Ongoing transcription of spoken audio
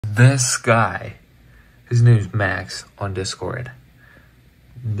this guy, his name is Max on Discord.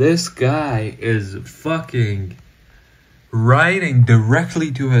 This guy is fucking writing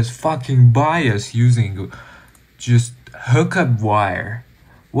directly to his fucking BIOS using just hookup wire.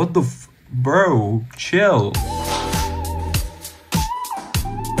 What the bro, chill.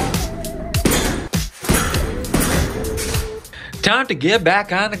 Time to get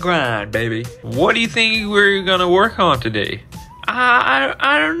back on the grind, baby. What do you think we're gonna work on today?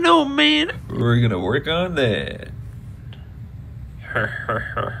 I don't know, man. We're gonna work on that.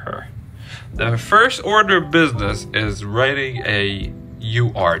 The first order of business is writing a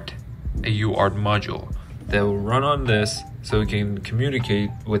uart module that will run on this, so we can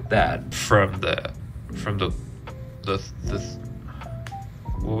communicate with that from the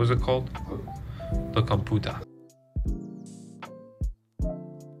what was it called? The computa.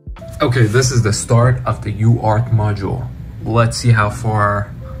 Okay, this is the start of the uart module. Let's see how far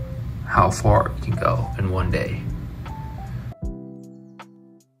we can go in one day.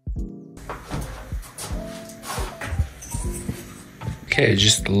 Okay,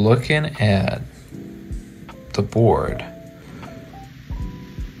 just looking at the board,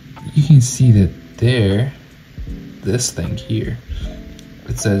 you can see that this thing here,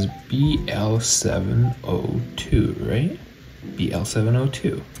 it says BL702, right?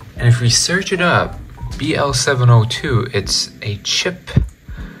 BL702. And if we search it up, BL702, it's a chip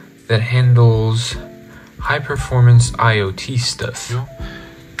that handles high performance IoT stuff.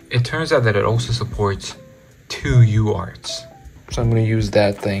 It turns out that it also supports 2 uarts. So I'm going to use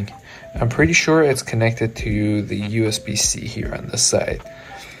that thing. I'm pretty sure it's connected to the USB-C here on the side,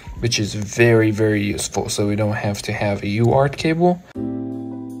 which is very, very useful, so we don't have to have a uart cable.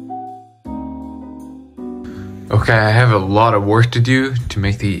 Okay, I have a lot of work to do to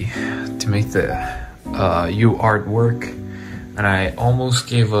make the uart work, and I almost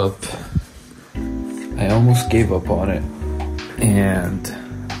gave up on it. And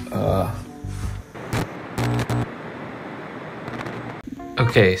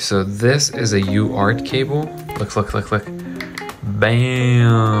okay, so this is a uart cable. Look.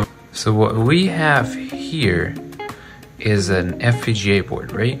 Bam. So what we have here is an FPGA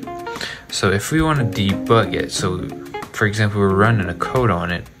board, right? So if we want to debug it, so for example, we're running a code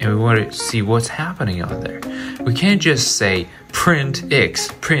on it and we want to see what's happening on there, we can't just say print X,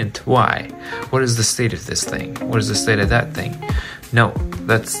 print Y. What is the state of this thing? What is the state of that thing? No,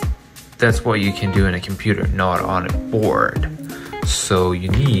 that's what you can do in a computer, not on a board. So you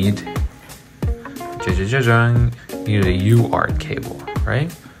need a uart cable,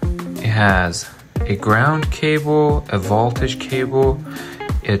 right? It has a ground cable, a voltage cable,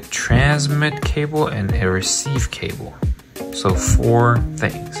 a transmit cable, and a receive cable. So 4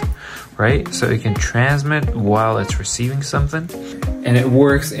 things, right? So it can transmit while it's receiving something, and it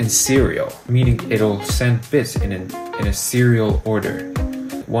works in serial, meaning it'll send bits in a serial order.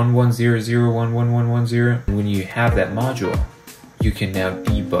 1100, 11110. When you have that module, you can now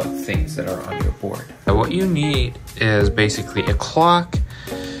debug things that are on your board. Now what you need is basically a clock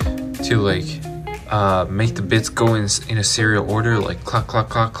to make the bits go in a serial order, like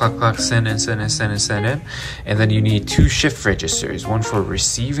clock, send in, and then you need 2 shift registers, one for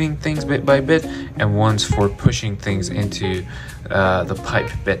receiving things bit by bit, and one's for pushing things into the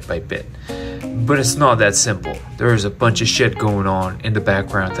pipe bit by bit. But it's not that simple. There's a bunch of shit going on in the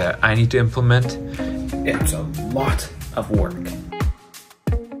background that I need to implement. It's a lot of work.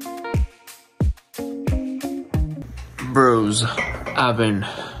 Bros, I've been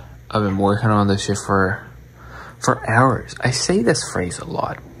working on this shit for hours. I say this phrase a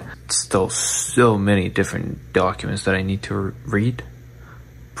lot. Still so many different documents that I need to read.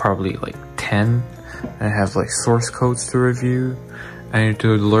 Probably like 10. I have like source codes to review. I need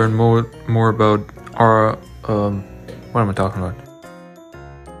to learn more about our what am I talking about?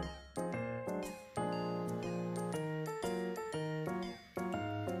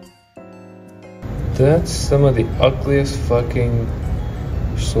 That's some of the ugliest fucking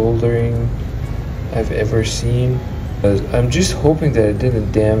soldering I've ever seen. I'm just hoping that it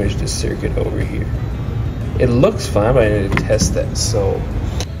didn't damage the circuit over here. It looks fine, but I need to test that, so.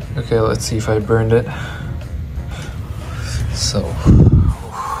 Okay, let's see if I burned it. So,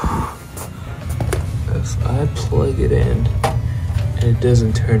 if I plug it in and it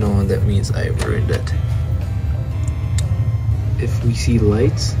doesn't turn on, that means I ruined it. If we see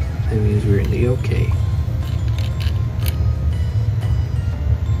lights, that means we're in the okay.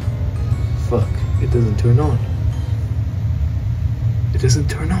 Fuck, it doesn't turn on. It doesn't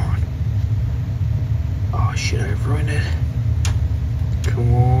turn on. Oh shit, I've ruined it.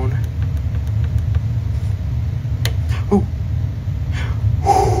 Come on. Oh.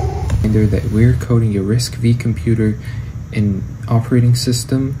 reminder that we're coding a RISC-V computer and operating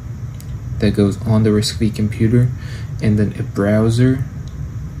system that goes on the RISC-V computer, and then a browser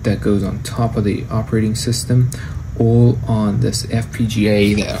that goes on top of the operating system, all on this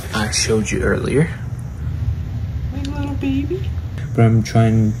FPGA that I showed you earlier. My little baby. But I'm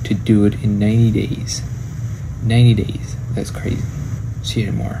trying to do it in 90 days. 90 days. That's crazy. See you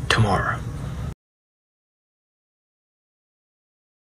tomorrow.